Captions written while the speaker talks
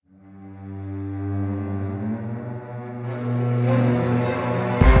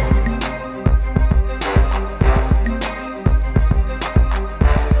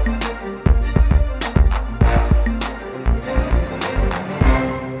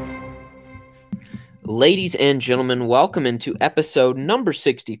Ladies and gentlemen, welcome into episode number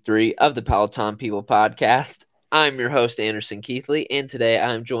 63 of the Peloton People podcast. I'm your host, Anderson Keithley, and today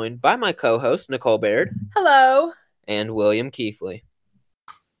I'm joined by my co-host, Nicole Baird. Hello. And William Keithley.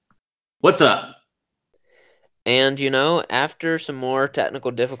 What's up? And, after some more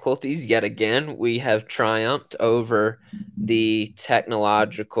technical difficulties yet again, we have triumphed over the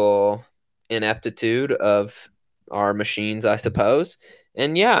technological ineptitude of our machines, I suppose.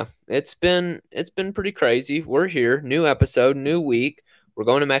 And yeah, it's been pretty crazy. We're here, new episode, new week. We're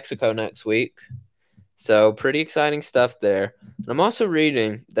going to Mexico next week. So pretty exciting stuff there. And I'm also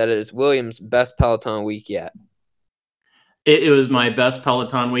reading that it is William's best Peloton week yet. It was my best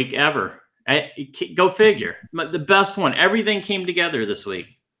Peloton week ever. Go figure. The best one. Everything came together this week.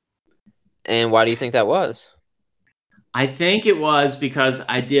 And why do you think that was? I think it was because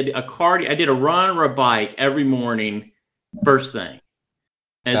I did a cardio. I did a run or a bike every morning, first thing.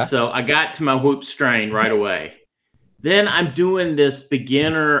 And so I got to my whoop strain right away. Then I'm doing this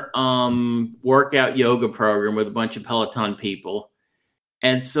beginner workout yoga program with a bunch of Peloton people.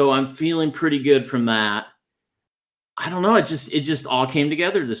 And so I'm feeling pretty good from that. I don't know. It just all came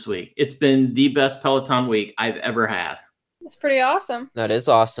together this week. It's been the best Peloton week I've ever had. That's pretty awesome. That is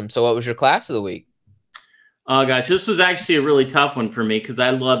awesome. So what was your class of the week? Oh, gosh, this was actually a really tough one for me because I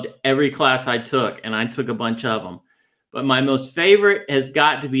loved every class I took, and I took a bunch of them. But my most favorite has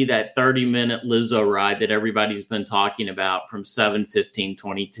got to be that 30-minute Lizzo ride that everybody's been talking about from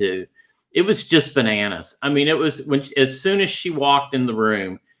 7:15:22. It was just bananas. I mean, it was as soon as she walked in the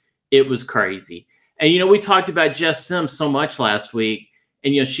room, it was crazy. And, we talked about Jess Sims so much last week.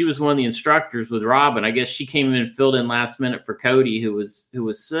 And, she was one of the instructors with Robin. I guess she came in and filled in last minute for Cody, who was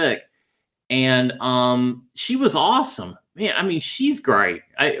sick. And she was awesome. Man, I mean, she's great.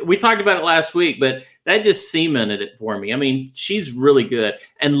 We talked about it last week, but that just cemented it for me. I mean, she's really good.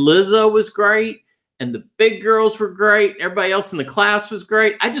 And Lizzo was great. And the big girls were great. Everybody else in the class was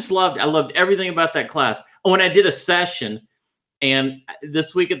great. I loved everything about that class. Oh, and I did a session. And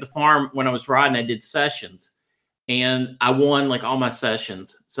this week at the farm, when I was riding, I did sessions. And I won like all my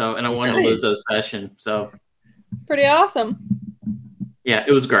sessions. And I won the Lizzo session. So pretty awesome. Yeah,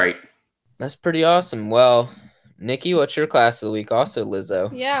 it was great. That's pretty awesome. Well, Nikki, what's your class of the week? Also Lizzo.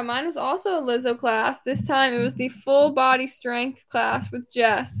 Yeah, mine was also a Lizzo class. This time it was the full body strength class with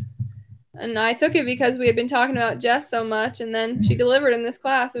Jess. And I took it because we had been talking about Jess so much, and then she delivered in this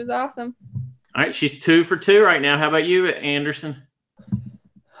class. It was awesome. All right, she's 2 for 2 right now. How about you, Anderson?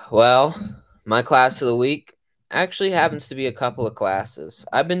 Well, my class of the week actually happens to be a couple of classes.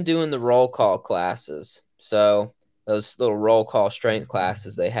 I've been doing the roll call classes. So those little roll call strength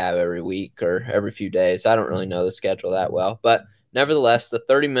classes they have every week or every few days. I don't really know the schedule that well. But nevertheless, the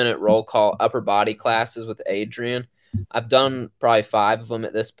 30-minute roll call upper body classes with Adrian, I've done probably 5 of them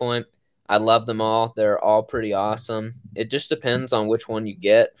at this point. I love them all. They're all pretty awesome. It just depends on which one you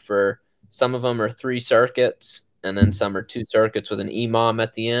get. For some of them are 3 circuits, and then some are 2 circuits with an EMOM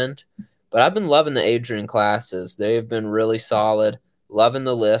at the end. But I've been loving the Adrian classes. They have been really solid. Loving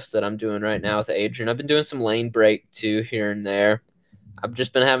the lifts that I'm doing right now with Adrian. I've been doing some lane break too here and there. I've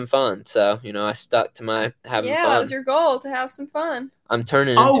just been having fun. So, I stuck to my having fun. Yeah, that was your goal, to have some fun. I'm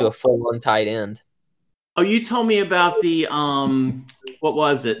turning into a full-on tight end. Oh, you told me about the, what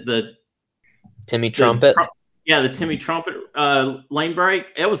was it? The Timmy Trumpet. The Timmy Trumpet lane break.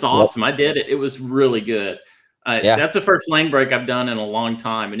 It was awesome. Yep. I did it. It was really good. That's the first lane break I've done in a long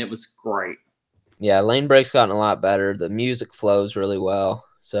time, and it was great. Yeah, lane break's gotten a lot better. The music flows really well,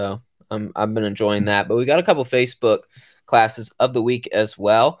 so I've been enjoying that. But we got a couple Facebook classes of the week as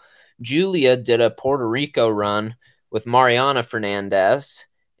well. Julia did a Puerto Rico run with Mariana Fernandez,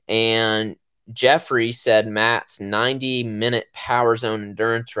 and Jeffrey said Matt's 90-minute Power Zone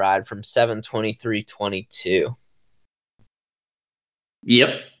endurance ride from 7:23:22.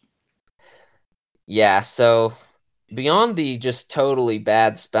 Yep. Yeah, so beyond the just totally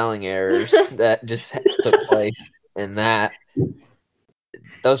bad spelling errors that just took place in that,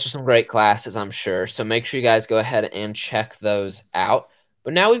 those are some great classes, I'm sure. So make sure you guys go ahead and check those out.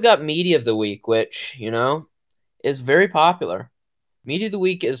 But now we've got Media of the Week, which, is very popular. Media of the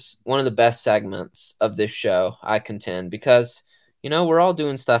Week is one of the best segments of this show, I contend, because, we're all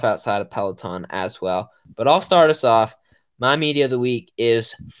doing stuff outside of Peloton as well. But I'll start us off. My Media of the Week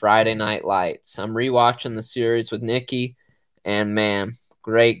is Friday Night Lights. I'm rewatching the series with Nikki, and man,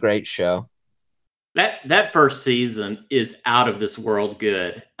 great show. That first season is out of this world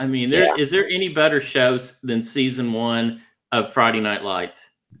good. I mean, is there any better shows than season 1 of Friday Night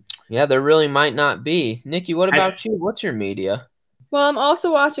Lights? Yeah, there really might not be. Nikki, what about you? What's your media? Well, I'm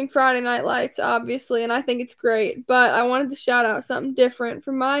also watching Friday Night Lights, obviously, and I think it's great. But I wanted to shout out something different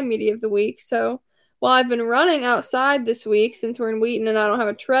for my Media of the Week. So while I've been running outside this week, since we're in Wheaton and I don't have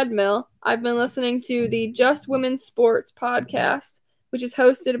a treadmill, I've been listening to the Just Women's Sports podcast, which is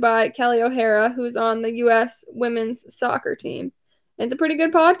hosted by Kelly O'Hara, who's on the U.S. women's soccer team. And it's a pretty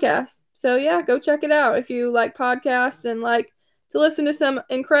good podcast. So, yeah, go check it out if you like podcasts and like to listen to some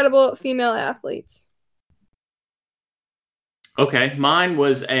incredible female athletes. Okay, mine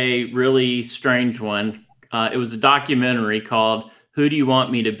was a really strange one. It was a documentary called Who Do You Want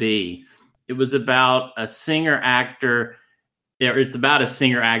Me to Be? It was about a singer-actor. It's about a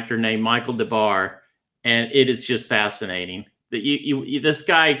singer-actor named Michael DeBar, and it is just fascinating. That this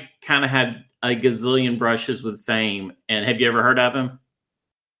guy kind of had a gazillion brushes with fame. And have you ever heard of him?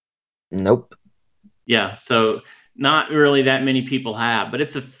 Nope. Yeah, so not really that many people have, but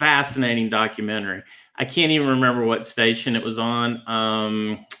it's a fascinating documentary. I can't even remember what station it was on.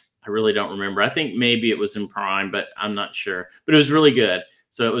 I really don't remember. I think maybe it was in Prime, but I'm not sure. But it was really good.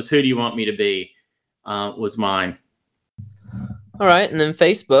 So it was Who Do You Want Me to Be was mine. All right, and then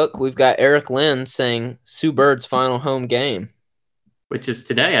Facebook, we've got Eric Lynn saying Sue Bird's final home game. Which is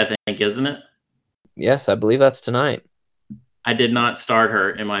today, I think, isn't it? Yes, I believe that's tonight. I did not start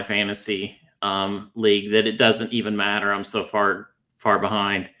her in my fantasy league that it doesn't even matter. I'm so far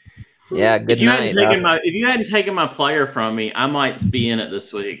behind. Yeah, good night. If you hadn't taken my player from me, I might be in it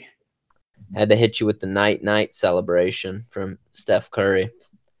this week. Had to hit you with the night celebration from Steph Curry.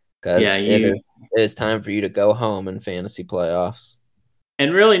 Because it is time for you to go home in fantasy playoffs.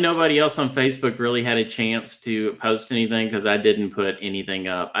 And really, nobody else on Facebook really had a chance to post anything because I didn't put anything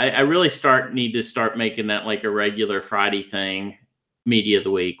up. I really need to start making that like a regular Friday thing. Media of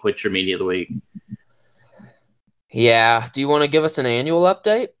the week. What's your media of the week? Yeah. Do you want to give us an annual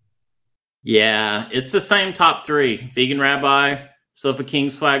update? Yeah, it's the same top three: Vegan Rabbi, Sofa King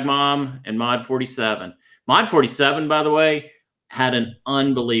Swag Mom, and Mod 47. Mod 47, by the way, had an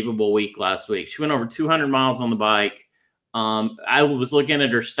unbelievable week last week. She went over 200 miles on the bike. I was looking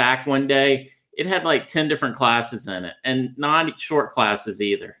at her stack one day. It had like 10 different classes in it, and not short classes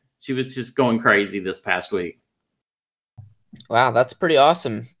either. She was just going crazy this past week. Wow, that's pretty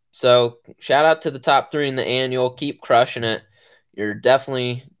awesome. So shout out to the top three in the annual. Keep crushing it. You're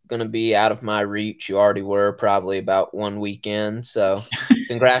definitely going to be out of my reach. You already were probably about one weekend. So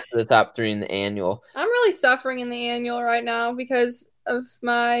congrats to the top three in the annual. I'm really suffering in the annual right now because of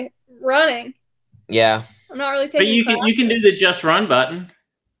my running. Yeah. I'm not really taking But you can do the Just Run button.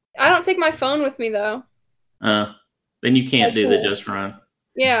 I don't take my phone with me, though. Then you can't do the Just Run.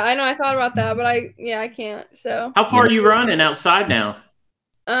 Yeah, I know. I thought about that, but I can't. So how far are you running outside now?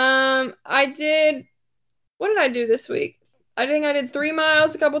 I did. What did I do this week? I think I did 3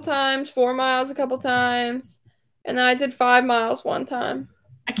 miles a couple times, 4 miles a couple times, and then I did 5 miles one time.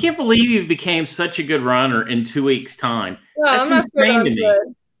 I can't believe you became such a good runner in 2 weeks' time. No, that's insane to me.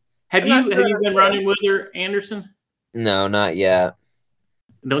 Good. Have you been running with her, Anderson? No, not yet.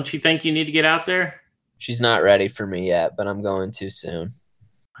 Don't you think you need to get out there? She's not ready for me yet, but I'm going to soon.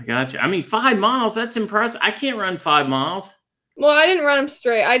 I got you. I mean, 5 miles, that's impressive. I can't run 5 miles. Well, I didn't run them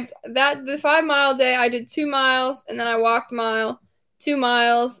straight. The 5 mile day, I did 2 miles, and then I walked a mile, 2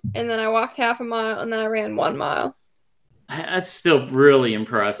 miles, and then I walked half a mile, and then I ran 1 mile. That's still really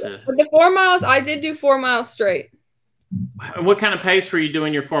impressive. But the 4 miles, I did do 4 miles straight. What kind of pace were you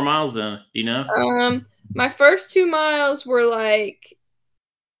doing your 4 miles in? Do you know? My first 2 miles were like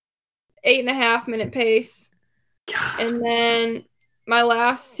 8.5 minute pace, and then my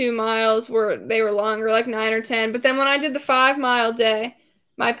last 2 miles were longer, like 9 or 10. But then when I did the 5 mile day,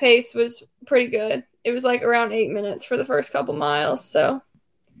 my pace was pretty good. It was like around 8 minutes for the first couple miles. So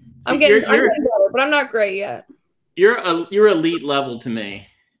I'm getting better, but I'm not great yet. You're elite level to me.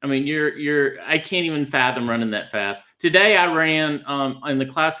 I mean, I can't even fathom running that fast. Today I ran in the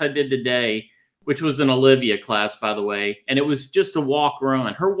class I did today, which was an Olivia class, by the way, and it was just a walk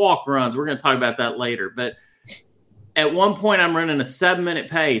run. Her walk runs, we're going to talk about that later, but at one point I'm running a 7-minute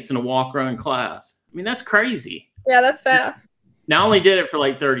pace in a walk run class. I mean, that's crazy. Yeah, that's fast. Now I only did it for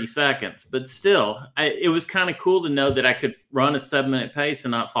like 30 seconds, but still, it was kind of cool to know that I could run a 7-minute pace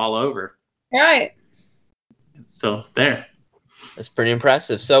and not fall over. Right. So there. That's pretty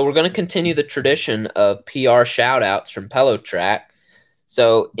impressive. So we're going to continue the tradition of PR shout-outs from PeloTrack.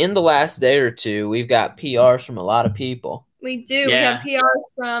 So in the last day or two, we've got PRs from a lot of people. We do. Yeah. We have PRs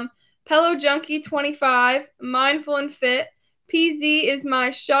from Pelo Junkie 25, Mindful and Fit, PZ is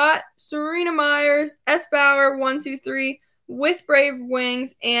my shot, Serena Myers, S Bauer 123, With Brave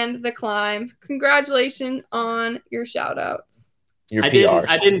Wings, and The Climb. Congratulations on your shout-outs. Your PRs.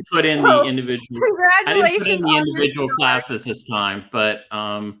 I didn't put in the individual. Congratulations! I didn't put in the individual classes this time, but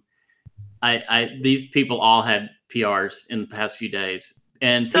these people all had PRs in the past few days.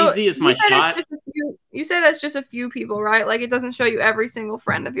 And PZ is my shot. You say that's just a few people, right? Like it doesn't show you every single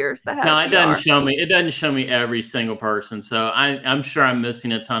friend of yours that has No, a it PR. doesn't show me. It doesn't show me every single person. So I'm sure I'm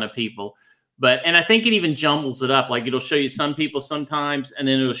missing a ton of people. And I think it even jumbles it up. Like it'll show you some people sometimes, and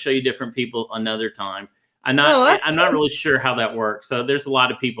then it'll show you different people another time. I'm not really sure how that works. So there's a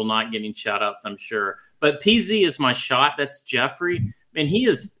lot of people not getting shout outs, I'm sure. But PZ is my shot. That's Jeffrey. And he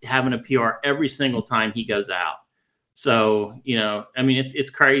is having a PR every single time he goes out. So, I mean,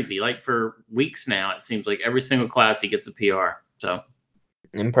 it's crazy. Like for weeks now, it seems like every single class he gets a PR. So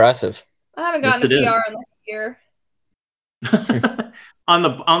impressive. I haven't gotten a PR in like a year. On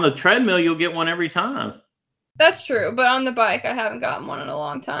the treadmill, you'll get one every time. That's true, but on the bike, I haven't gotten one in a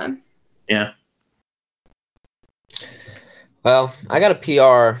long time. Yeah. Well, I got a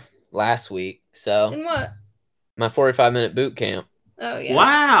PR last week, so. In what? My 45-minute boot camp. Oh, yeah.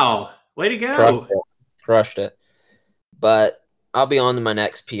 Wow. Way to go. Crushed it. But I'll be on to my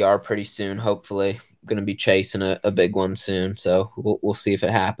next PR pretty soon, hopefully. I'm going to be chasing a big one soon, so we'll see if it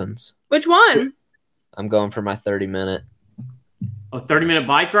happens. Which one? I'm going for my 30-minute. A 30-minute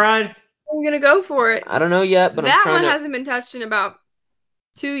bike ride? I'm going to go for it. I don't know yet, but that one hasn't been touched in about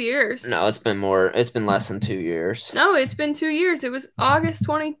 2 years. No, it's been more. It's been less than 2 years. No, it's been 2 years. It was August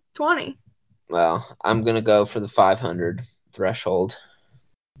 2020. Well, I'm going to go for the 500 threshold.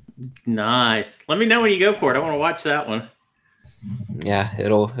 Nice. Let me know when you go for it. I want to watch that one. Yeah,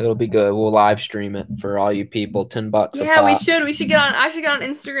 it'll be good. We'll live stream it for all you people. $10 a pop. Yeah, we should. I should get on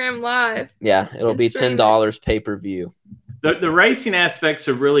Instagram Live. Yeah, it'll be $10 pay-per-view. The racing aspects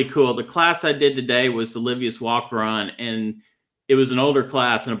are really cool. The class I did today was Olivia's walk run, and it was an older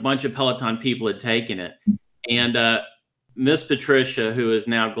class, and a bunch of Peloton people had taken it. And Miss Patricia, who is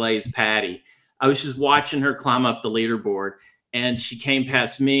now Glaze Patty, I was just watching her climb up the leaderboard, and she came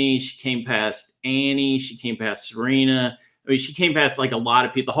past me. She came past Annie. She came past Serena. I mean, she came past like a lot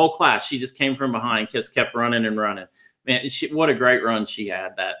of people. The whole class, she just came from behind, just kept running and running. Man, what a great run she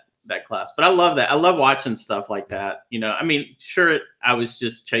had that class. But I love that. I love watching stuff like that. I mean, sure, I was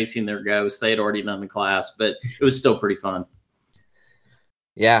just chasing their ghosts. They had already done the class, but it was still pretty fun.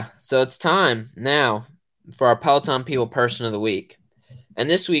 Yeah, so it's time now for our Peloton People Person of the Week. And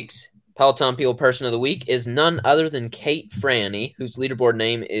this week's Peloton People Person of the Week is none other than Kate Franny, whose leaderboard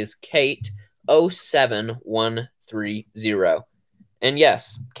name is Kate07130. And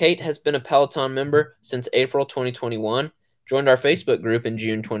yes, Kate has been a Peloton member since April 2021, joined our Facebook group in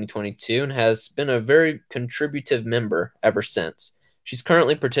June 2022, and has been a very contributive member ever since. She's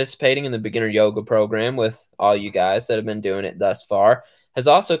currently participating in the beginner yoga program with all you guys that have been doing it thus far, has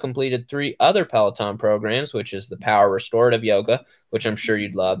also completed 3 other Peloton programs, which is the Power Restorative Yoga, which I'm sure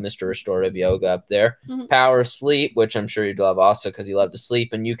you'd love, Mr. Restorative Yoga up there. Mm-hmm. Power Sleep, which I'm sure you'd love also because you love to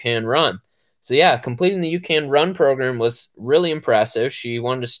sleep, and You Can Run. So yeah, completing the You Can Run program was really impressive. She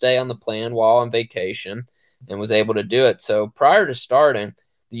wanted to stay on the plan while on vacation and was able to do it. So prior to starting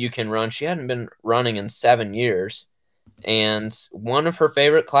the You Can Run, she hadn't been running in 7 years. And one of her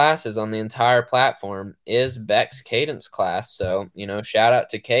favorite classes on the entire platform is Beck's Cadence class. So, shout out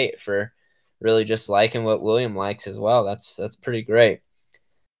to Kate for really just liking what William likes as well. That's pretty great.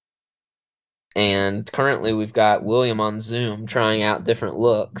 And currently we've got William on Zoom trying out different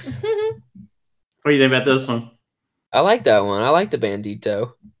looks. What do you think about this one? I like that one. I like the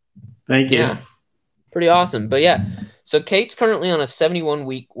Bandito. Thank you. Yeah, pretty awesome. But yeah, so Kate's currently on a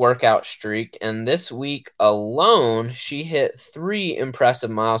 71-week workout streak, and this week alone, she hit 3 impressive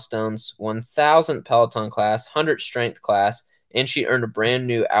milestones: 1,000th Peloton class, 100th strength class, and she earned a brand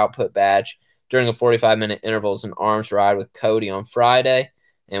new output badge during a 45-minute intervals and arms ride with Cody on Friday.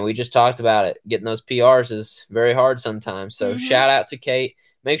 And we just talked about it. Getting those PRs is very hard sometimes. So shout out to Kate.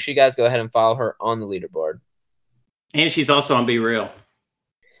 Make sure you guys go ahead and follow her on the leaderboard. And she's also on Be Real.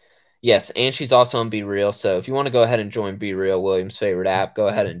 Yes, and she's also on Be Real. So if you want to go ahead and join Be Real, William's favorite app, go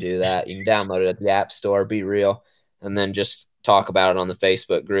ahead and do that. You can download it at the App Store, Be Real, and then just talk about it on the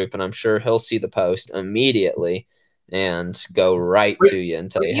Facebook group. And I'm sure he'll see the post immediately and go right to you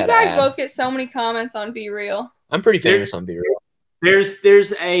and tell you how to add. You guys both get so many comments on Be Real. I'm pretty famous on Be Real.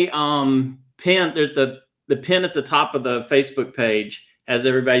 There's a pin. There's the pin at the top of the Facebook page has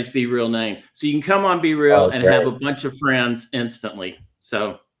everybody's Be Real name. So you can come on Be Real and have a bunch of friends instantly.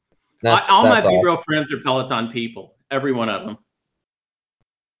 So all my Be Real friends are Peloton people, every one of them.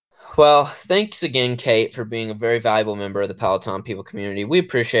 Well, thanks again, Kate, for being a very valuable member of the Peloton People community. We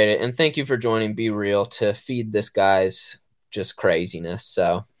appreciate it. And thank you for joining Be Real to feed this guy's just craziness.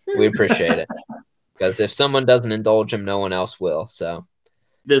 So we appreciate it. Because if someone doesn't indulge him, no one else will. So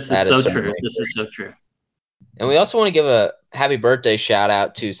this is so true. This is so true. And we also want to give a happy birthday shout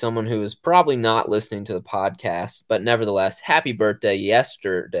out to someone who is probably not listening to the podcast, but nevertheless, happy birthday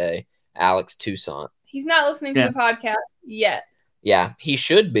yesterday, Alex Toussaint. He's not listening to the podcast yet. Yeah, he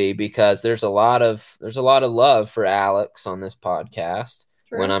should be, because there's a lot of love for Alex on this podcast.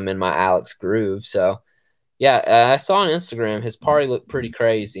 True. When I'm in my Alex groove. So yeah, I saw on Instagram his party looked pretty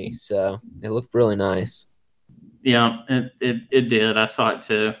crazy. So it looked really nice. Yeah, it did. I saw it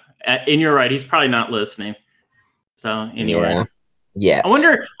too. And you're right. He's probably not listening. So anyway, yeah. I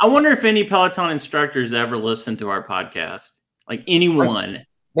wonder if any Peloton instructors ever listen to our podcast. Like anyone.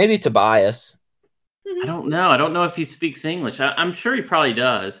 Maybe Tobias. I don't know. I don't know if he speaks English. I'm sure he probably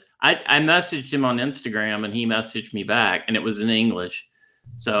does. I messaged him on Instagram and he messaged me back, and it was in English.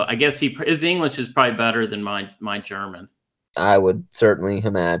 So I guess his English is probably better than my German. I would certainly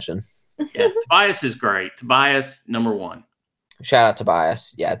imagine. Yeah, Tobias is great. Tobias, number one. Shout out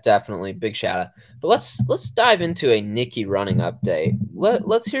Tobias. Yeah, definitely big shout out. But let's dive into a Nikki running update.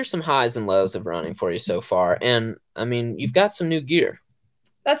 Let's hear some highs and lows of running for you so far. And I mean, you've got some new gear.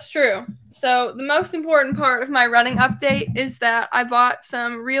 That's true. So the most important part of my running update is that I bought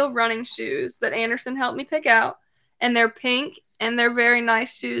some real running shoes that Anderson helped me pick out, and they're pink and they're very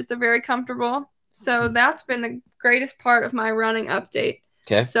nice shoes. They're very comfortable. So that's been the greatest part of my running update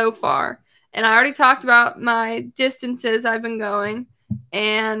so far. And I already talked about my distances I've been going,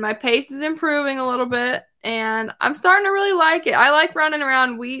 and my pace is improving a little bit, and I'm starting to really like it. I like running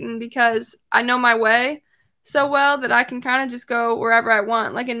around Wheaton because I know my way so well that I can kind of just go wherever I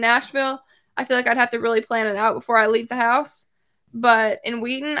want. Like in Nashville, I feel like I'd have to really plan it out before I leave the house. But in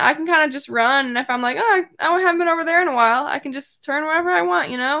Wheaton, I can kind of just run. And if I'm like, oh, I haven't been over there in a while, I can just turn wherever I want,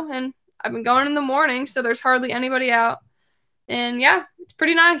 And I've been going in the morning, so there's hardly anybody out. And yeah, it's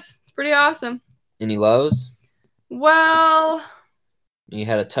pretty nice. It's pretty awesome. Any lows? Well, you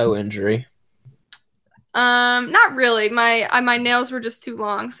had a toe injury. Not really. My nails were just too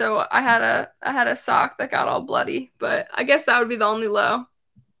long, so I had a sock that got all bloody. But I guess that would be the only low,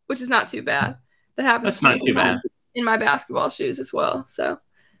 which is not too bad. That happens. That's not too bad in my basketball shoes as well, so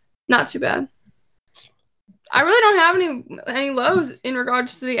not too bad. I really don't have any lows in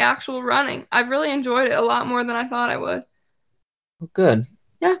regards to the actual running. I've really enjoyed it a lot more than I thought I would. Well, good.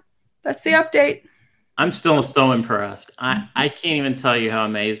 Yeah, that's the update. I'm still so impressed. I can't even tell you how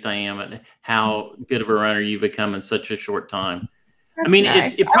amazed I am at how good of a runner you become in such a short time. That's I mean,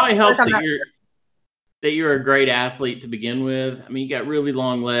 nice. it probably helps that you're a great athlete to begin with. I mean, you got really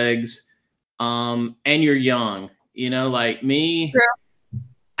long legs, and you're young. Like me. True.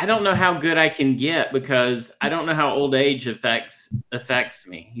 I don't know how good I can get because I don't know how old age affects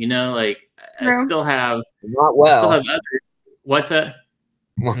me. Like I still have not well. What's that?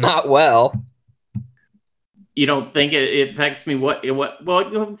 Well, not well. You don't think it affects me? What?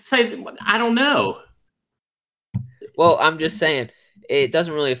 Well, say I don't know. Well, I'm just saying it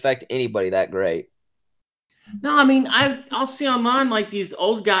doesn't really affect anybody that great. No, I mean I'll see online like these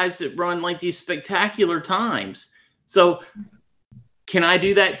old guys that run like these spectacular times. So can I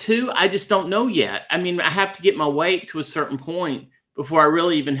do that too? I just don't know yet. I mean, I have to get my weight to a certain point before I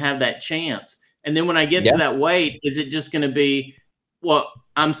really even have that chance. And then when I get to that weight, is it just going to be, well,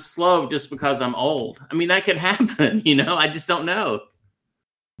 I'm slow just because I'm old? I mean, that could happen, I just don't know.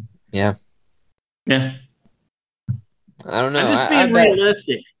 Yeah. Yeah. I don't know. I'm just being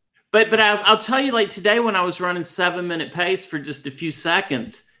realistic. But I'll tell you, like today when I was running 7-minute pace for just a few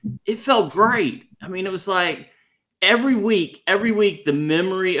seconds, it felt great. I mean, it was like every week, the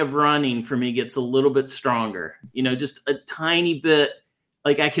memory of running for me gets a little bit stronger, just a tiny bit,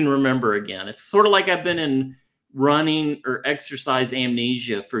 like I can remember again. It's sort of like I've been in running or exercise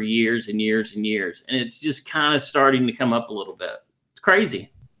amnesia for years and years and years. And it's just kind of starting to come up a little bit. It's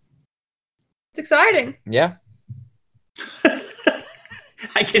crazy. It's exciting. Yeah.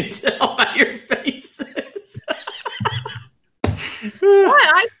 I can tell by your faces.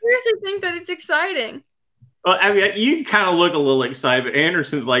 What? I seriously think that it's exciting. Well, I mean, you kind of look a little excited, but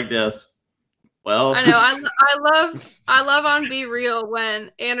Anderson's like this. Well, I know. I love on Be Real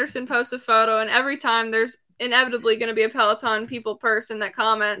when Anderson posts a photo, and every time there's inevitably going to be a Peloton people person that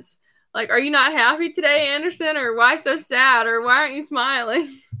comments like, "Are you not happy today, Anderson?" Or "Why so sad?" Or "Why aren't you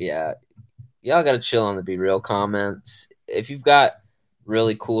smiling?" Yeah, y'all got to chill on the Be Real comments. If you've got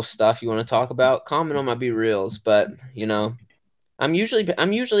really cool stuff you want to talk about, comment on my Be Reals. But I'm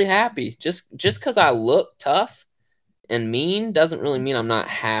usually happy. Just because I look tough and mean doesn't really mean I'm not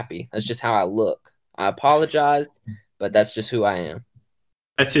happy. That's just how I look. I apologize, but that's just who I am.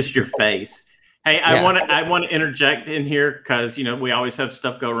 That's just your face. Hey, I want to interject in here because we always have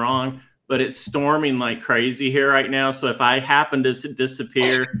stuff go wrong, but it's storming like crazy here right now. So if I happen to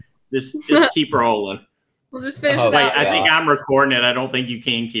disappear, just keep rolling. We'll just finish Wait, I think I'm recording it. I don't think you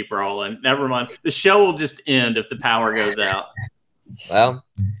can keep rolling. Never mind. The show will just end if the power goes out. Well,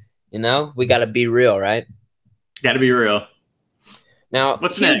 You know, we got to be real, right? Got to be real. Now,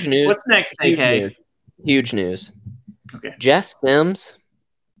 What's huge next? news. What's next, Huge AK? news. Huge news. Okay. Jess Sims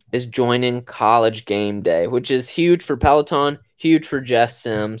is joining College Game Day, which is huge for Peloton, huge for Jess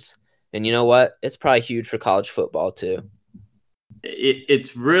Sims. And you know what? It's probably huge for college football, too.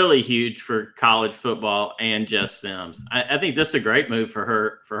 It's really huge for college football and Jess Sims. I think this is a great move for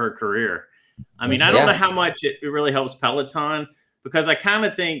her career. I mean, I don't know how much it really helps Peloton, because I kind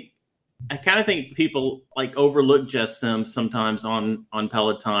of think people like overlook Jess Sims sometimes on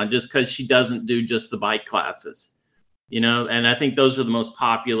Peloton just because she doesn't do just the bike classes, you know. And I think those are the most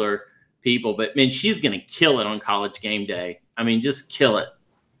popular people. But man, she's gonna kill it on College Game Day. I mean, just kill it.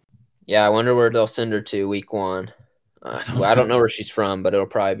 Yeah, I wonder where they'll send her to week 1. Well, I don't know where she's from, but it'll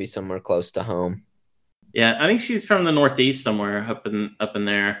probably be somewhere close to home. Yeah, I think she's from the Northeast somewhere up in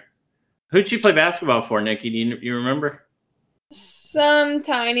there. Who'd she play basketball for, Nikki? Do you remember? Some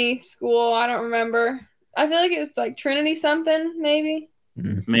tiny school. I don't remember. I feel like it was like Trinity something, maybe.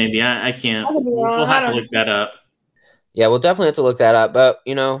 Maybe. I can't. I could be wrong. We'll have to look that up. Yeah, we'll definitely have to look that up. But,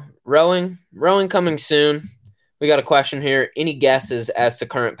 you know, rowing coming soon. We got a question here. Any guesses as to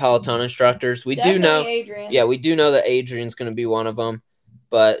current Peloton instructors? We Definitely do know. Adrian. Yeah, we do know that Adrian's going to be one of them.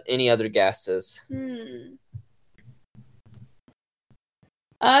 But any other guesses?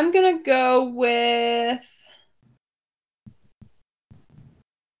 I'm going to go with...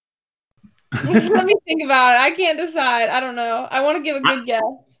 Let me think about it. I can't decide. I don't know. I want to give a good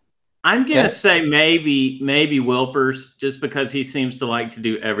guess. I'm going to say maybe Wilpers, just because he seems to like to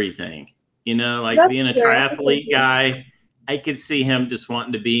do everything. You know, like being a triathlete guy, I could see him just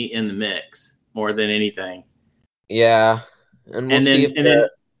wanting to be in the mix more than anything. Yeah. And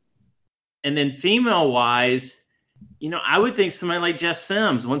then female wise, you know, I would think somebody like Jess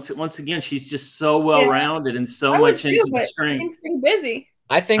Sims. Once again, she's just so well rounded and so much into the strength. She's pretty busy.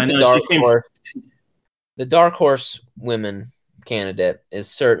 I think the dark horse women candidate is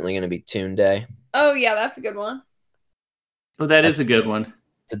certainly going to be Tunde. Oh yeah, that's a good one. Oh, that's a good one.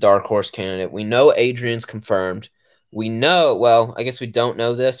 It's a dark horse candidate. We know Adrian's confirmed. We know, well, I guess we don't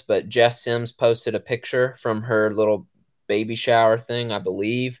know this, but Jess Sims posted a picture from her little baby shower thing, I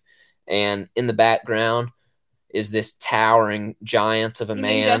believe. And in the background is this towering giant of a man.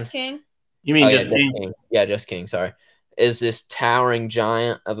 Mean Jess King? You mean Jess King? Yeah, Jess King, sorry. Is this towering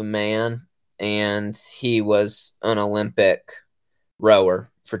giant of a man, and he was an Olympic rower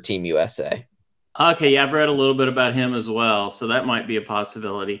for Team USA. Okay, yeah, I've read a little bit about him as well, so that might be a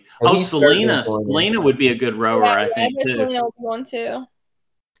possibility. Selena would be a good rower, I think, too. Selena would be one too.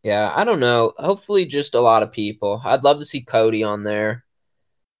 Yeah, I don't know. Hopefully just a lot of people. I'd love to see Cody on there.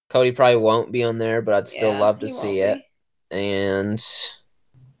 Cody probably won't be on there, but I'd still love to see it. And,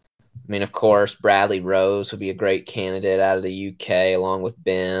 I mean, of course, Bradley Rose would be a great candidate out of the UK, along with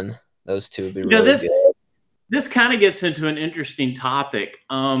Ben. Those two would be really good. This kind of gets into an interesting topic.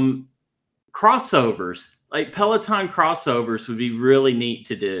 Crossovers, like Peloton crossovers, would be really neat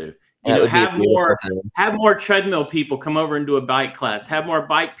to do. You know, have more treadmill people come over and do a bike class. Have more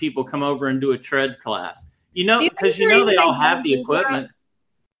bike people come over and do a tread class. You know, because they all have the equipment.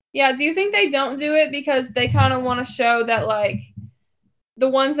 Yeah. Do you think they don't do it because they kind of want to show that, like, the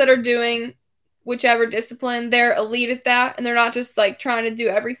ones that are doing whichever discipline, they're elite at that, and they're not just like trying to do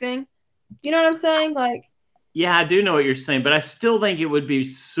everything? You know what I'm saying? Like. Yeah, I do know what you're saying, but I still think it would be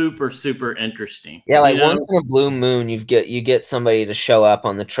super, super interesting. Yeah, like once in a blue moon, you get somebody to show up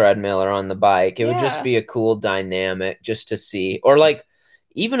on the treadmill or on the bike. It would just be a cool dynamic just to see. Or like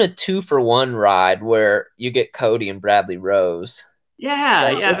even a 2-for-1 ride where you get Cody and Bradley Rose.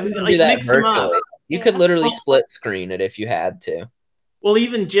 Yeah. Like mix them up. You could literally split screen it if you had to. Well,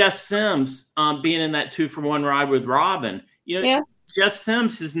 even Jess Sims being in that 2-for-1 ride with Robin, you know, Jess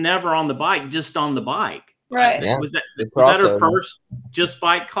Sims is never on the bike, just on the bike. Right. Yeah. Was that her first just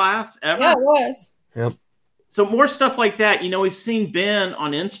bike class ever? Yeah, it was. Yep. So more stuff like that. You know, we've seen Ben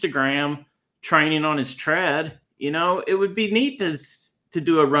on Instagram training on his tread. You know, it would be neat to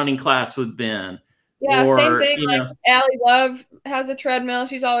do a running class with Ben. Yeah, same thing. Like Allie Love has a treadmill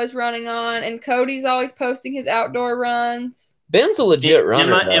she's always running on, and Cody's always posting his outdoor runs. Ben's a legit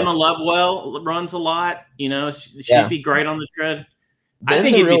runner. Emma Lovewell runs a lot. You know, she'd be great on the tread. Ben's I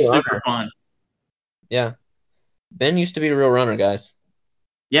think it'd be super fun. Yeah. Ben used to be a real runner, guys.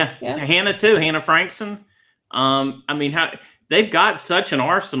 Yeah. Hannah too. Hannah Frankson. I mean, they've got such an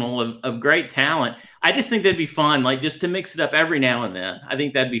arsenal of great talent. I just think that'd be fun, like just to mix it up every now and then. I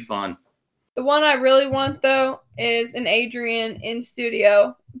think that'd be fun. The one I really want though is an Adrian in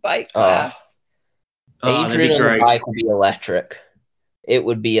studio bike class. Adrian on the bike would be electric. It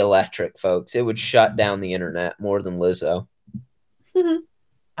would be electric, folks. It would shut down the internet more than Lizzo.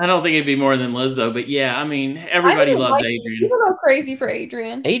 I don't think it'd be more than Lizzo, but yeah, I mean, I everybody really loves like Adrian. people go crazy for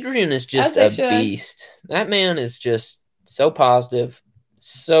Adrian. Adrian is As just they a should. beast. That man is just so positive,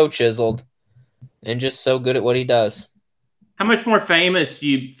 so chiseled, and just so good at what he does. How much more famous do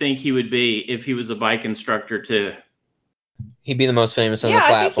you think he would be if he was a bike instructor too? He'd be the most famous on the Yeah, I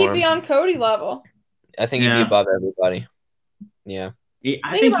think he'd platform. be on Cody level. I think he'd be Yeah. above everybody. Yeah. I Think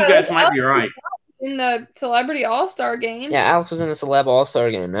think you about it, guys like, might be right. In the Celebrity All-Star game. Yeah, Alex was in the Celeb All-Star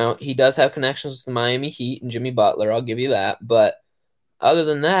game. Now, he does have connections with the Miami Heat and Jimmy Butler. I'll give you that. But other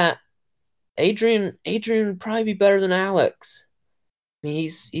than that, Adrian would probably be better than Alex. I mean,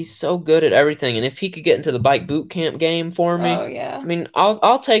 he's so good at everything. And if he could get into the bike boot camp game for me, Oh yeah. I mean,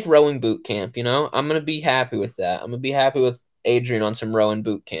 I'll take rowing boot camp, you know? I'm gonna be happy with that. I'm gonna be happy with Adrian on some rowing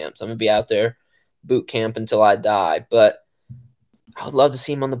boot camps. I'm gonna be out there boot camp until I die. But I would love to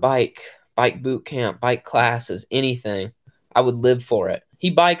see him on the bike boot camp, bike classes, anything. I would live for it.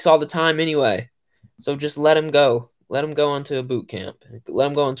 He bikes all the time anyway. So just let him go. Let him go onto a boot camp. Let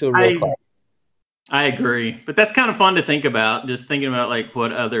him go into a real class. I agree, but that's kind of fun to think about. Just thinking about like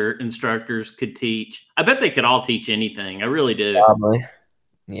what other instructors could teach. I bet they could all teach anything. I really do. Probably.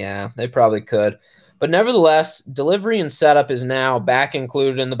 Yeah, they probably could. But nevertheless, delivery and setup is now back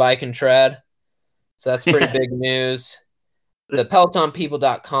included in the bike and tread. So that's pretty big news. The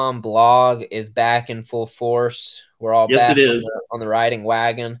PelotonPeople.com blog is back in full force. We're all Yes, back it is. on the riding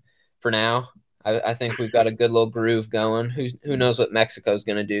wagon for now. I think we've got a good little groove going. Who knows what Mexico's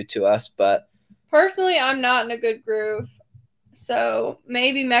going to do to us, but Personally, I'm not in a good groove. So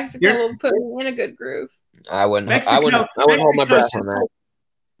maybe Mexico will put me in a good groove. I wouldn't hold my breath on that.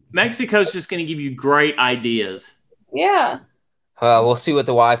 Mexico's just going to give you great ideas. Yeah. We'll see what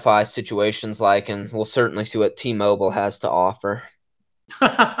the Wi-Fi situation's like, and we'll certainly see what T-Mobile has to offer.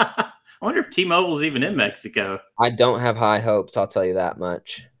 I wonder if T-Mobile's even in Mexico. I don't have high hopes, I'll tell you that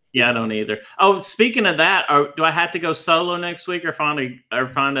much. Yeah, I don't either. Oh, speaking of that, do I have to go solo next week, or find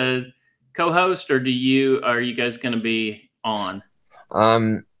a co-host, or are you guys going to be on?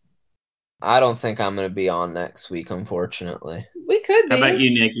 I don't think I'm going to be on next week, unfortunately. We could be. How about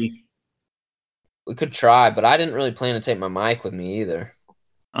you, Nikki? We could try, but I didn't really plan to take my mic with me either.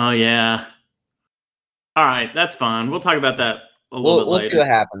 Oh, yeah. All right, that's fine. We'll talk about that a little bit later. We'll see what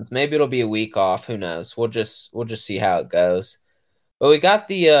happens. Maybe it'll be a week off. Who knows? We'll just see how it goes. But we got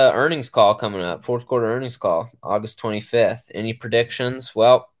the earnings call coming up, fourth quarter earnings call, August 25th. Any predictions?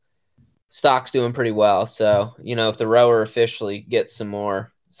 Well, stock's doing pretty well. So, if the rower officially gets some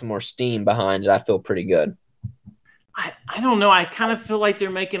more steam behind it, I feel pretty good. I don't know. I kind of feel like they're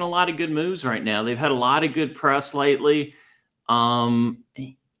making a lot of good moves right now. They've had a lot of good press lately. I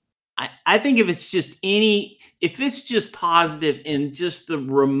think if it's just positive in just the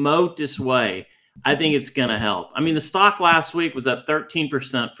remotest way, I think it's going to help. I mean, the stock last week was up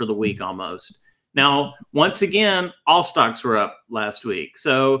 13% for the week almost. Now, once again, all stocks were up last week.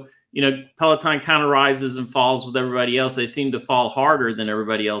 So, Peloton kind of rises and falls with everybody else. They seem to fall harder than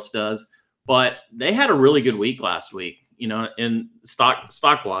everybody else does. But they had a really good week last week, in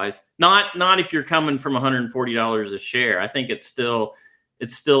stock wise. Not if you're coming from $140 a share. I think it's still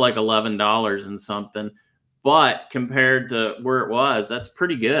like $11 and something. But compared to where it was, that's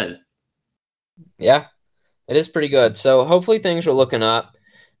pretty good. Yeah, it is pretty good. So hopefully things are looking up.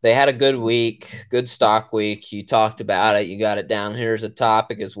 They had a good week, good stock week. You talked about it. You got it down here as a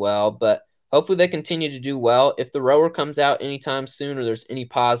topic as well. But hopefully they continue to do well. If the rower comes out anytime soon or there's any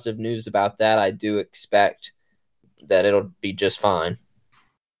positive news about that, I do expect that it'll be just fine.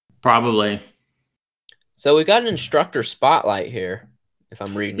 Probably. So we got an instructor spotlight here, if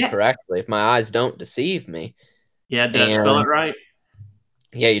I'm reading correctly, if my eyes don't deceive me. Yeah, did I spell it right?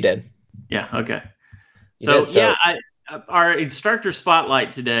 Yeah, you did. Yeah, okay. So our instructor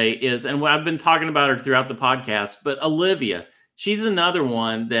spotlight today is, and I've been talking about her throughout the podcast, but Olivia, she's another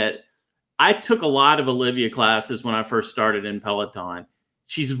one that I took a lot of Olivia classes when I first started in Peloton.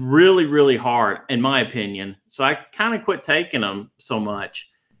 She's really, really hard, in my opinion. So I kind of quit taking them so much.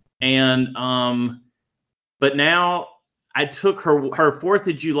 And, but now I took her 4th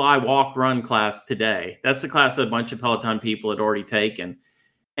of July walk run class today. That's the class that a bunch of Peloton people had already taken.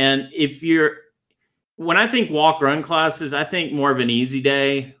 And when I think walk run classes, I think more of an easy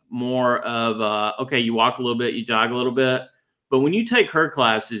day, more of, okay, you walk a little bit, you jog a little bit. But when you take her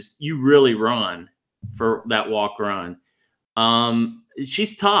classes, you really run for that walk run.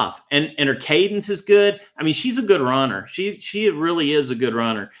 She's tough and her cadence is good. I mean, she's a good runner. She really is a good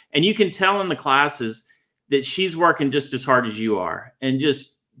runner. And you can tell in the classes that she's working just as hard as you are, and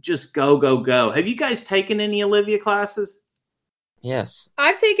just go, go, go. Have you guys taken any Olivia classes? Yes.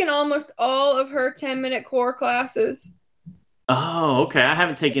 I've taken almost all of her 10-minute core classes. Oh, okay. I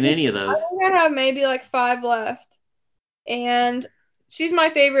haven't taken any of I those. think I have maybe like 5 left. And she's my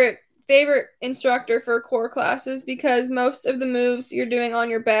favorite instructor for core classes because most of the moves you're doing on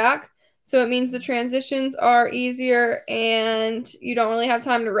your back. So it means the transitions are easier and you don't really have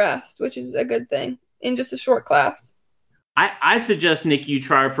time to rest, which is a good thing in just a short class. I suggest, Nick, you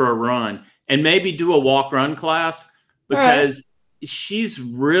try for a run and maybe do a walk-run class because she's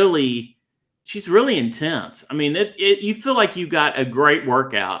really intense. I mean, you feel like you got a great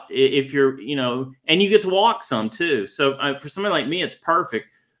workout if you're, and you get to walk some too. So for somebody like me, it's perfect,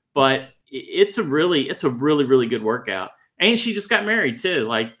 but it's a really, really good workout. And she just got married too,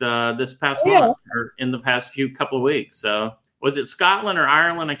 like this past month or in the past couple of weeks. So was it Scotland or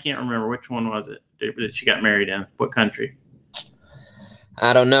Ireland? I can't remember which one was it that she got married in. What country?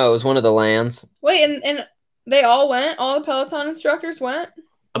 I don't know. It was one of the lands. Wait, and they all went? All the Peloton instructors went?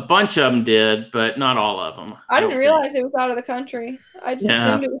 A bunch of them did, but not all of them. I didn't realize it was out of the country. I just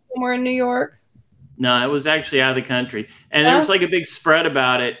assumed it was somewhere in New York. No, it was actually out of the country. And there was like a big spread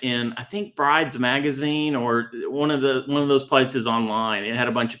about it in, I think, Brides Magazine or one of those places online. It had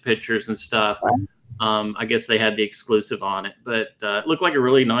a bunch of pictures and stuff. I guess they had the exclusive on it, but it looked like a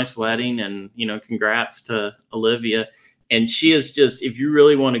really nice wedding. And, congrats to Olivia. And she is just, if you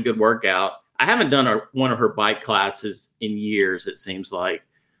really want a good workout, I haven't done one of her bike classes in years, it seems like.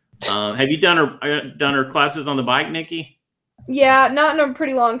 Have you done her classes on the bike, Nikki? Yeah, not in a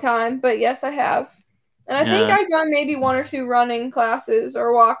pretty long time, but yes, I have. And I think I've done maybe 1 or 2 running classes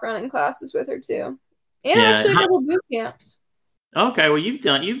or walk running classes with her too. And actually a couple boot camps. Okay, well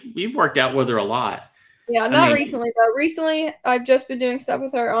you've worked out with her a lot. Yeah, recently though. Recently I've just been doing stuff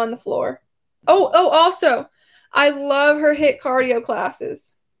with her on the floor. Also, I love her HIIT cardio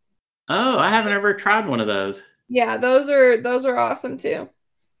classes. Oh, I haven't ever tried one of those. Yeah, those are awesome too.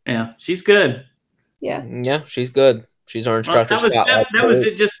 Yeah, she's good. Yeah, she's good. She's our instructor. That was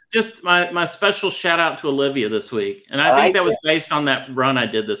it. Just my special shout out to Olivia this week, and I think that was based on that run I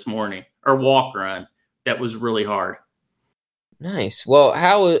did this morning or walk run. That was really hard. Nice. Well,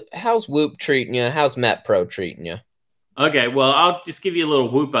 how's Whoop treating you? How's MetPro treating you? Okay, well, I'll just give you a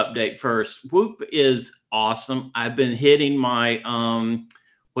little Whoop update first. Whoop is awesome. I've been hitting my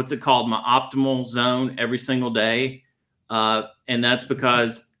what's it called? My optimal zone every single day, and that's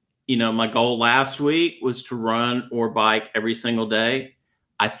because my goal last week was to run or bike every single day.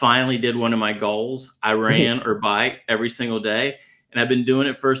 I finally did one of my goals. I ran or bike every single day. And I've been doing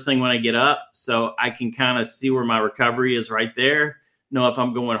it first thing when I get up. So I can kind of see where my recovery is right there. Know if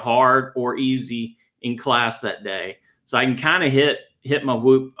I'm going hard or easy in class that day. So I can kind of hit my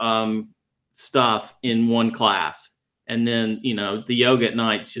Whoop stuff in one class. And then, the yoga at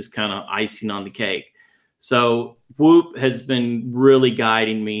night's just kind of icing on the cake. So Whoop has been really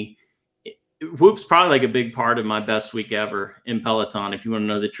guiding me. Whoop's probably like a big part of my best week ever in Peloton, if you want to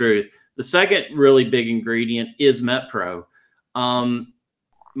know the truth. The second really big ingredient is MetPro.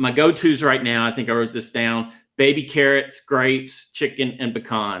 My go-tos right now, I think I wrote this down: baby carrots, grapes, chicken, and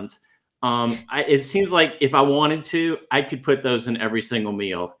pecans. It seems like if I wanted to, I could put those in every single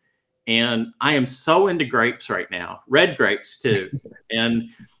meal. And I am so into grapes right now, red grapes too. And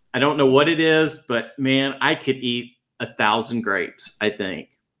I don't know what it is, but man, I could eat 1,000 grapes, I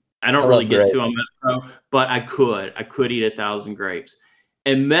think. I don't really get to on MetPro, but I could eat 1,000 grapes.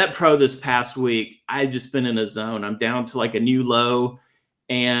 And MetPro this past week, I've just been in a zone. I'm down to like a new low,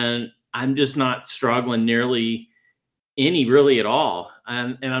 and I'm just not struggling nearly any really at all.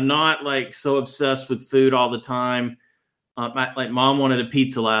 And I'm not like so obsessed with food all the time. Like mom wanted a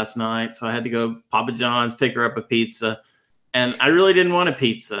pizza last night, so I had to go Papa John's, pick her up a pizza. And I really didn't want a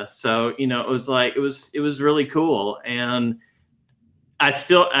pizza. So, it was like, it was really cool. And I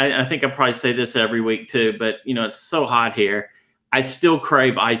think I probably say this every week too, but it's so hot here. I still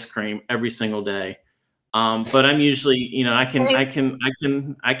crave ice cream every single day. But I'm usually, I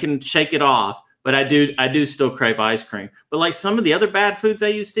can shake it off, but I do still crave ice cream. But like some of the other bad foods I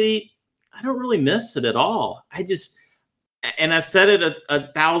used to eat, I don't really miss it at all. And I've said it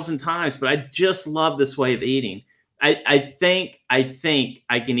 1,000 times, but I just love this way of eating. I think I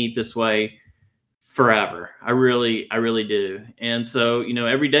can eat this way forever. I really do. And so,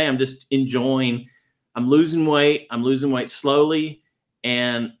 every day I'm just enjoying. I'm losing weight slowly,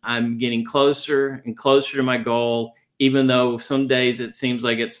 and I'm getting closer and closer to my goal, even though some days it seems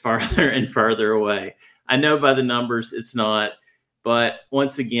like it's farther and farther away. I know by the numbers it's not, but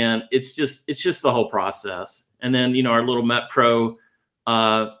once again, it's just the whole process. And then, our little MetPro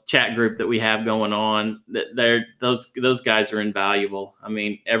chat group that we have going on, those guys are invaluable. I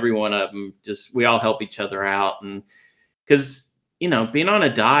mean, every one of them, we all help each other out. And because, being on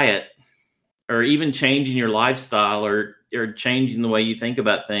a diet or even changing your lifestyle or, or changing the way you think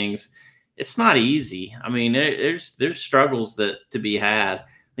about things, it's not easy. I mean, there's struggles to be had.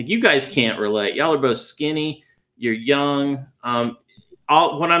 Like, you guys can't relate. Y'all are both skinny. You're young.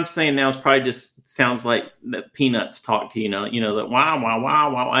 What I'm saying now is probably just sounds like that Peanuts talk to you. That wow, wow,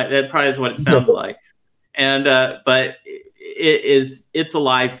 wow, wow. That probably is what it sounds like. And but it's a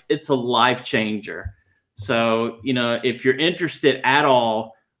life changer. So, if you're interested at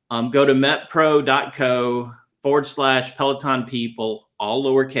all, go to metpro.co/Peloton people, all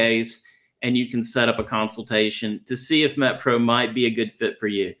lowercase, and you can set up a consultation to see if MetPro might be a good fit for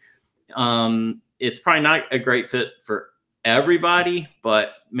you. It's probably not a great fit for everybody,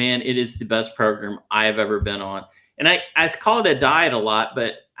 but man, it is the best program I have ever been on. And I call it a diet a lot,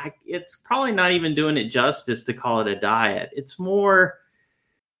 but it's probably not even doing it justice to call it a diet. It's more,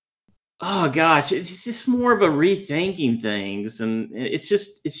 oh gosh, it's just more of a rethinking things. And it's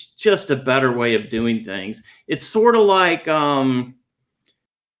just a better way of doing things. It's sort of like, bodybuilding.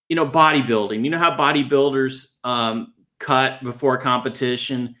 You know how bodybuilders cut before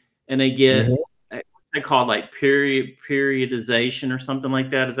competition and they get, what's that called, like periodization or something like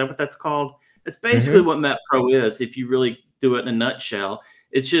that? Is that what that's called? It's basically what MetPro is, if you really do it in a nutshell.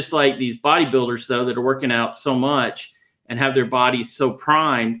 It's just like these bodybuilders, though, that are working out so much and have their bodies so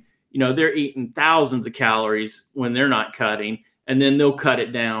primed, they're eating thousands of calories when they're not cutting, and then they'll cut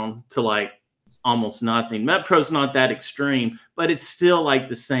it down to like almost nothing. MetPro's not that extreme, but it's still like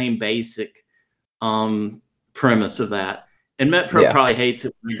the same basic premise of that. And MetPro probably hates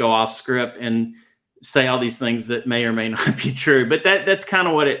it when you go off script and say all these things that may or may not be true, but that's kind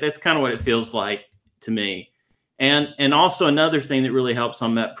of what it feels like to me. And also another thing that really helps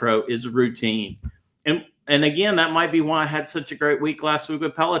on MetPro is routine. And again, that might be why I had such a great week last week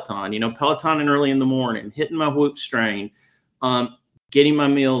with Peloton. Peloton early in the morning, hitting my whoop strain, getting my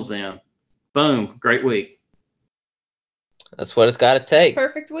meals in. Boom, great week. That's what it's got to take.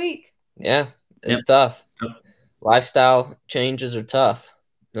 Perfect week. Yeah, it's tough. Lifestyle changes are tough,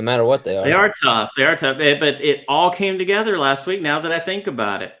 no matter what they are. They are tough. But it all came together last week, now that I think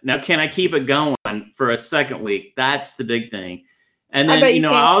about it. Now, can I keep it going for a second week? That's the big thing. And then,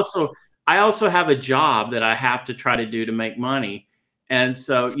 I also have a job that I have to try to do to make money. And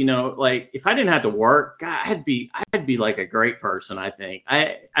so, like, if I didn't have to work, God, I'd be like a great person, I think.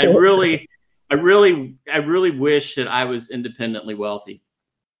 I really wish that I was independently wealthy,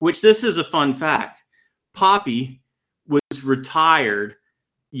 which this is a fun fact. Poppy was retired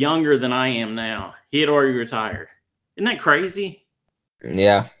younger than I am now. He had already retired. Isn't that crazy?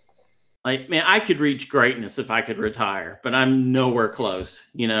 Yeah. Like, man, I could reach greatness if I could retire, but I'm nowhere close.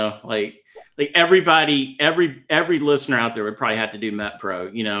 Like everybody, every listener out there would probably have to do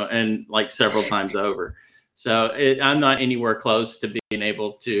MetPro, and like several times over. So I'm not anywhere close to being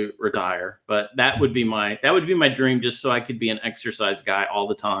able to retire, but that would be my dream, just so I could be an exercise guy all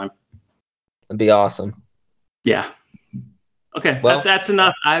the time. That'd be awesome. Yeah. Okay. Well, that's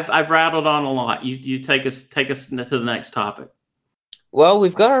enough. I've rattled on a lot. You take us to the next topic. Well,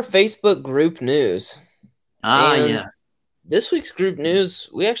 we've got our Facebook group news. Yes. This week's group news,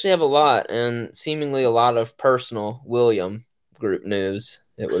 we actually have a lot, and seemingly a lot of personal William group news,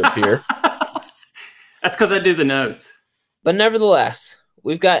 it would appear. That's because I do the notes. But nevertheless,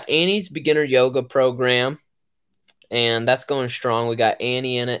 we've got Annie's beginner yoga program, and that's going strong. We got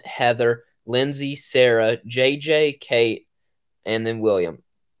Annie in it, Heather, Lindsay, Sarah, JJ, Kate, and then William.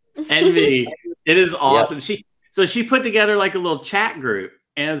 And me. It is awesome. Yep. She put together like a little chat group.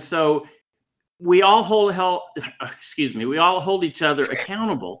 And so we all hold each other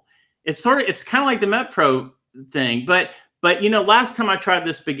accountable. It's kind of like the MetPro thing. But last time I tried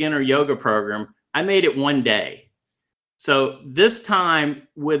this beginner yoga program, I made it one day. So this time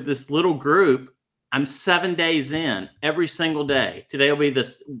with this little group, I'm 7 days in every single day. Today will be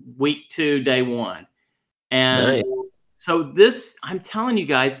this week 2, day 1. And nice. So I'm telling you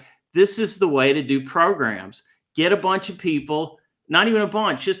guys, this is the way to do programs. Get a bunch of people, not even a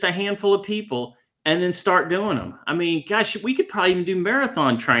bunch, just a handful of people, and then start doing them. I mean, gosh, we could probably even do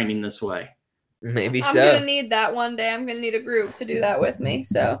marathon training this way. Maybe I'm going to need that one day. I'm going to need a group to do that with me.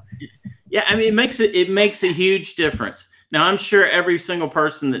 So, yeah, I mean, it makes a huge difference. Now, I'm sure every single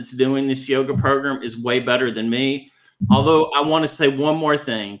person that's doing this yoga program is way better than me. Although I want to say one more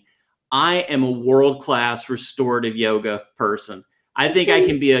thing. I am a world-class restorative yoga person. I think I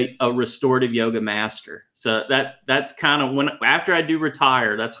can be a restorative yoga master. So that's kind of after I do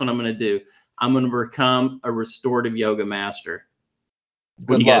retire, that's what I'm going to do. I'm going to become a restorative yoga master.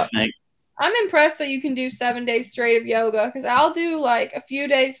 What do you guys think? I'm impressed that you can do 7 days straight of yoga, because I'll do like a few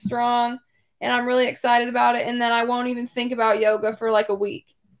days strong and I'm really excited about it. And then I won't even think about yoga for like a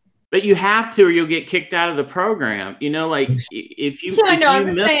week. But you have to, or you'll get kicked out of the program. Like if you I'm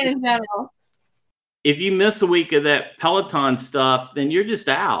just saying in general. If you miss a week of that Peloton stuff, then you're just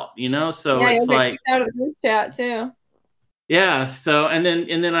out. So it's you'll like get kicked out of the group chat too. Yeah. So and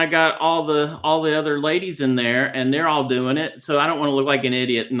then I got all the other ladies in there, and they're all doing it. So I don't want to look like an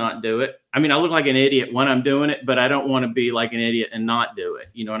idiot and not do it. I mean, I look like an idiot when I'm doing it, but I don't want to be like an idiot and not do it.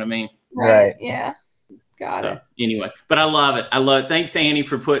 You know what I mean? Right. Yeah. Got it. Anyway, but I love it. Thanks, Annie,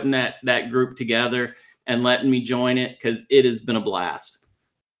 for putting that group together and letting me join it, because it has been a blast.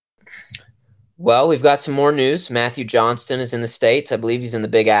 Well, we've got some more news. Matthew Johnston is in the States. I believe he's in the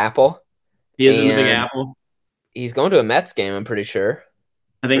Big Apple. He is in the Big Apple. He's going to a Mets game, I'm pretty sure.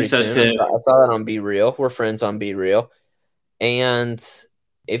 I think so, too. I saw that on Be Real. We're friends on Be Real. And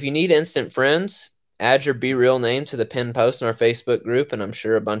if you need instant friends, add your Be Real name to the pinned post in our Facebook group, and I'm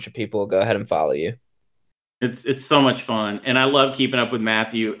sure a bunch of people will go ahead and follow you. It's so much fun, and I love keeping up with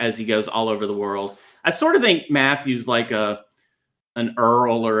Matthew as he goes all over the world. I sort of think Matthew's like an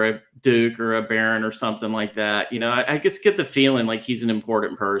Earl or a Duke or a Baron or something like that. I just get the feeling like he's an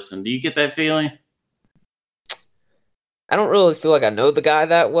important person. Do you get that feeling? I don't really feel like I know the guy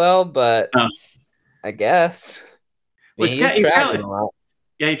that well, but I guess. He's traveling a lot.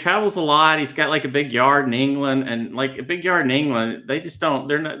 Yeah, he travels a lot. He's got like a big yard in England, and like a big yard in England,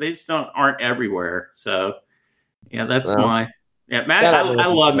 aren't everywhere. So yeah, that's Matt. I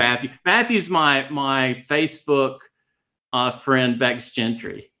love Matthew. Matthew's my Facebook friend Bex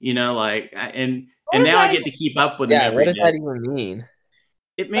Gentry. And now I get to keep up with him. Yeah, what does that even mean?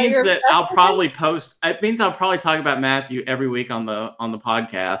 It means that I'll probably talk about Matthew every week on the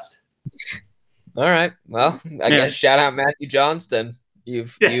podcast. All right. Well, I guess shout out Matthew Johnston.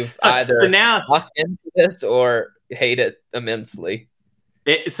 You've either lost into this or hate it immensely.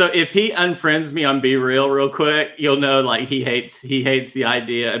 So if he unfriends me on Be Real quick, you'll know like he hates the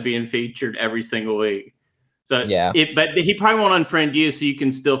idea of being featured every single week. So yeah, but he probably won't unfriend you, so you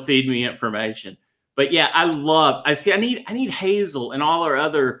can still feed me information. But yeah, I need Hazel and all our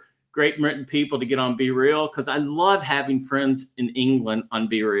other Great Britain people to get on Be Real, because I love having friends in England on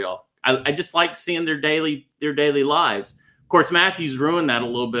Be Real. I just like seeing their daily lives. Of course, Matthew's ruined that a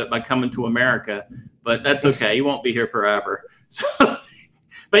little bit by coming to America, but that's okay. He won't be here forever. So,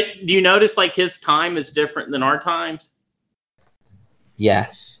 but do you notice like his time is different than our times?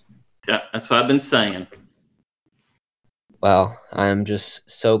 Yes. Yeah, that's what I've been saying. Well, I'm just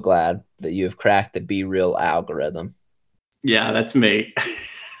so glad that you have cracked the Be Real algorithm. Yeah, that's me.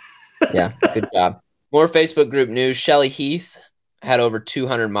 Yeah, good job. More Facebook group news. Shelly Heath had over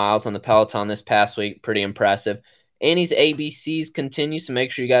 200 miles on the Peloton this past week. Pretty impressive. Annie's ABCs continue, so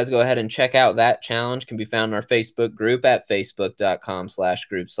make sure you guys go ahead and check out that challenge. Can be found in our Facebook group at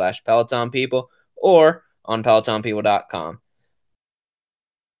facebook.com/group/Peloton people or on pelotonpeople.com.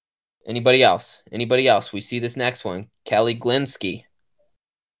 Anybody else? We see this next one. Kelly Glinsky.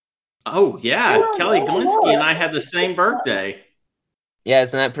 Oh, yeah. Kelly Glinsky and I had the same birthday. Yeah,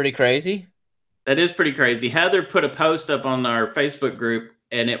 isn't that pretty crazy? That is pretty crazy. Heather put a post up on our Facebook group,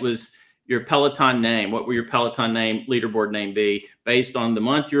 and it was your Peloton name. What will your Peloton name, leaderboard name be, based on the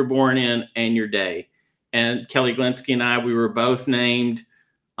month you were born in and your day? And Kelly Glinsky and I, we were both named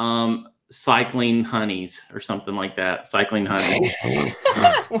Cycling Honeys or something like that. Cycling Honeys.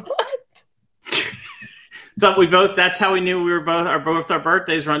 What? So that's how we knew we were both our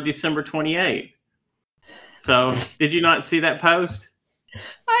birthdays were on December 28th. So did you not see that post?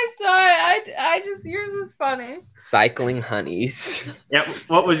 I saw it. I just, yours was funny. Cycling Honeys. Yeah.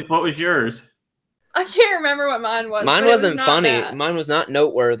 What was yours? I can't remember what mine was. Mine wasn't funny. Bad. Mine was not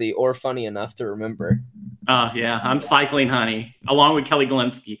noteworthy or funny enough to remember. Oh yeah, I'm Cycling Honey along with Kelly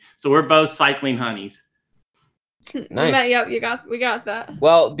Glinsky. So we're both Cycling Honeys. Nice. Yep, we got that.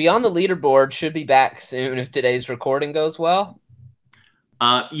 Well, Beyond the Leaderboard should be back soon if today's recording goes well.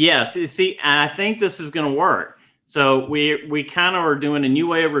 Yes. See, I think this is going to work. So we kind of are doing a new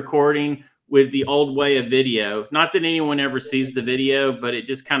way of recording with the old way of video. Not that anyone ever sees the video, but it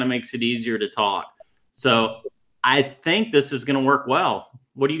just kind of makes it easier to talk. So I think this is going to work well.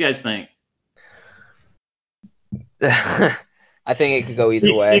 What do you guys think? I think it could go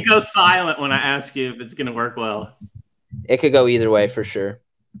either way. You go silent when I ask you if it's going to work well. It could go either way for sure.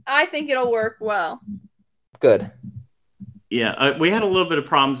 I think it'll work well. Good. Yeah, we had a little bit of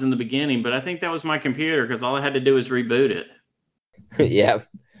problems in the beginning, but I think that was my computer because all I had to do was reboot it. Yeah.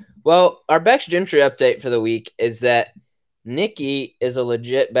 Well, our Bex Gentry update for the week is that Nikki is a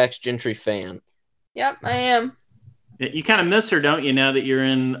legit Bex Gentry fan. Yep, I am. You kind of miss her, don't you, now that you're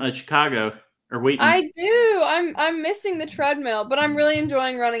in Chicago or Wheaton? I do. I'm missing the treadmill, but I'm really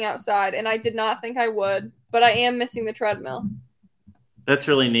enjoying running outside, and I did not think I would, but I am missing the treadmill. That's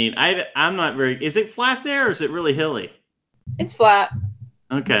really neat. I'm not very. Is it flat there or is it really hilly? It's flat.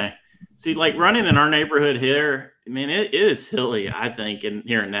 Okay. See, like running in our neighborhood here, I mean, it is hilly, I think,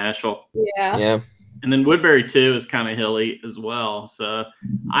 here in Nashville. Yeah. Yeah. And then Woodbury too is kind of hilly as well. So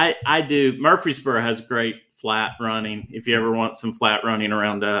I do. Murfreesboro has great flat running. If you ever want some flat running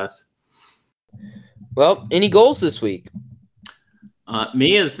around us. Well, any goals this week?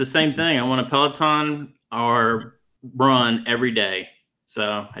 Me is the same thing. I want a Peloton or run every day.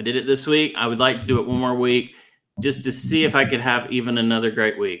 So I did it this week. I would like to do it one more week just to see if I could have even another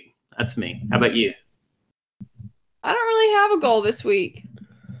great week. That's me. How about you? I don't really have a goal this week.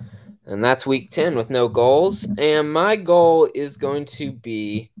 And that's week 10 with no goals. And my goal is going to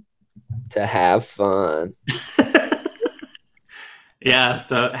be to have fun. Yeah,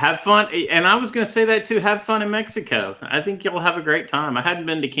 so have fun. And I was going to say that too. Have fun in Mexico. I think you'll have a great time. I hadn't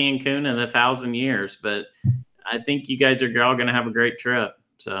been to Cancun in 1,000 years, but I think you guys are all going to have a great trip.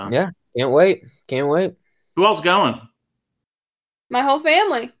 So yeah, can't wait. Can't wait. Who else going? My whole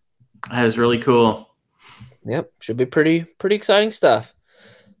family. That is really cool. Yep, should be pretty exciting stuff.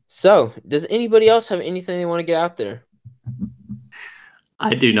 So, does anybody else have anything they want to get out there?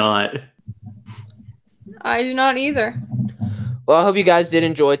 I do not. I do not either. Well, I hope you guys did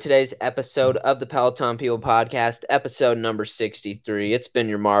enjoy today's episode of the Peloton People Podcast, episode number 63. It's been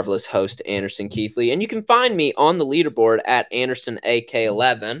your marvelous host, Anderson Keithley, and you can find me on the leaderboard at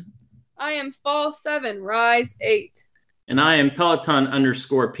AndersonAK11. I am Fall 7, Rise 8. And I am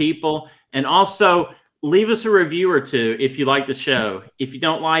Peloton_people. And also, leave us a review or two if you like the show. If you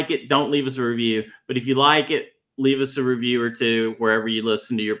don't like it, don't leave us a review. But if you like it, leave us a review or two wherever you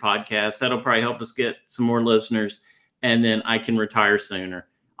listen to your podcast. That'll probably help us get some more listeners. And then I can retire sooner.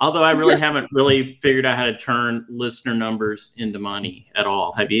 Although I really haven't really figured out how to turn listener numbers into money at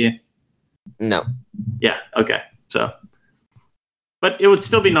all. Have you? No. Yeah. Okay. So, but it would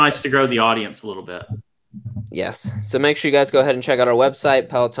still be nice to grow the audience a little bit. Yes. So make sure you guys go ahead and check out our website,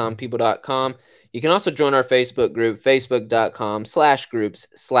 pelotonpeople.com. You can also join our Facebook group,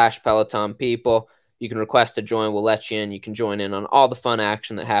 facebook.com/groups/pelotonpeople. You can request to join. We'll let you in. You can join in on all the fun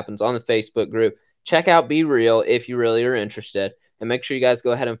action that happens on the Facebook group. Check out Be Real if you really are interested. And make sure you guys go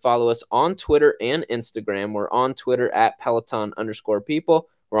ahead and follow us on Twitter and Instagram. We're on Twitter at Peloton_people.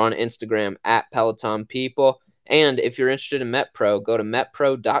 We're on Instagram at Peloton People. And if you're interested in MetPro, go to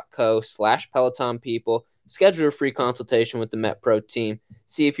metpro.co/Peloton People. Schedule a free consultation with the MetPro team.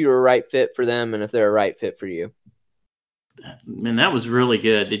 See if you're a right fit for them and if they're a right fit for you. Man, that was really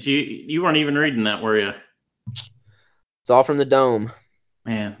good. You weren't even reading that, were you? It's all from the dome.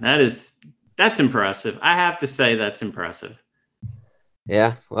 Man, that's impressive. I have to say that's impressive.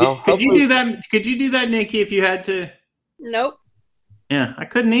 Yeah. Well, could you do that? Could you do that, Nikki, if you had to? Nope. Yeah, I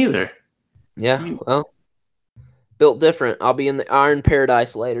couldn't either. Yeah. Well, built different. I'll be in the Iron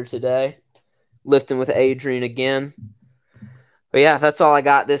Paradise later today, lifting with Adrian again. But yeah, that's all I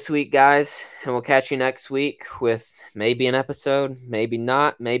got this week, guys. And we'll catch you next week with maybe an episode, maybe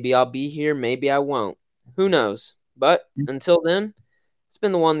not. Maybe I'll be here, maybe I won't. Who knows? But until then, it's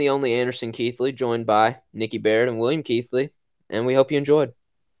been the one, the only Anderson Keithley, joined by Nikki Baird and William Keithley. And we hope you enjoyed.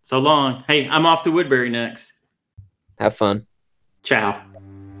 So long. Hey, I'm off to Woodbury next. Have fun. Ciao.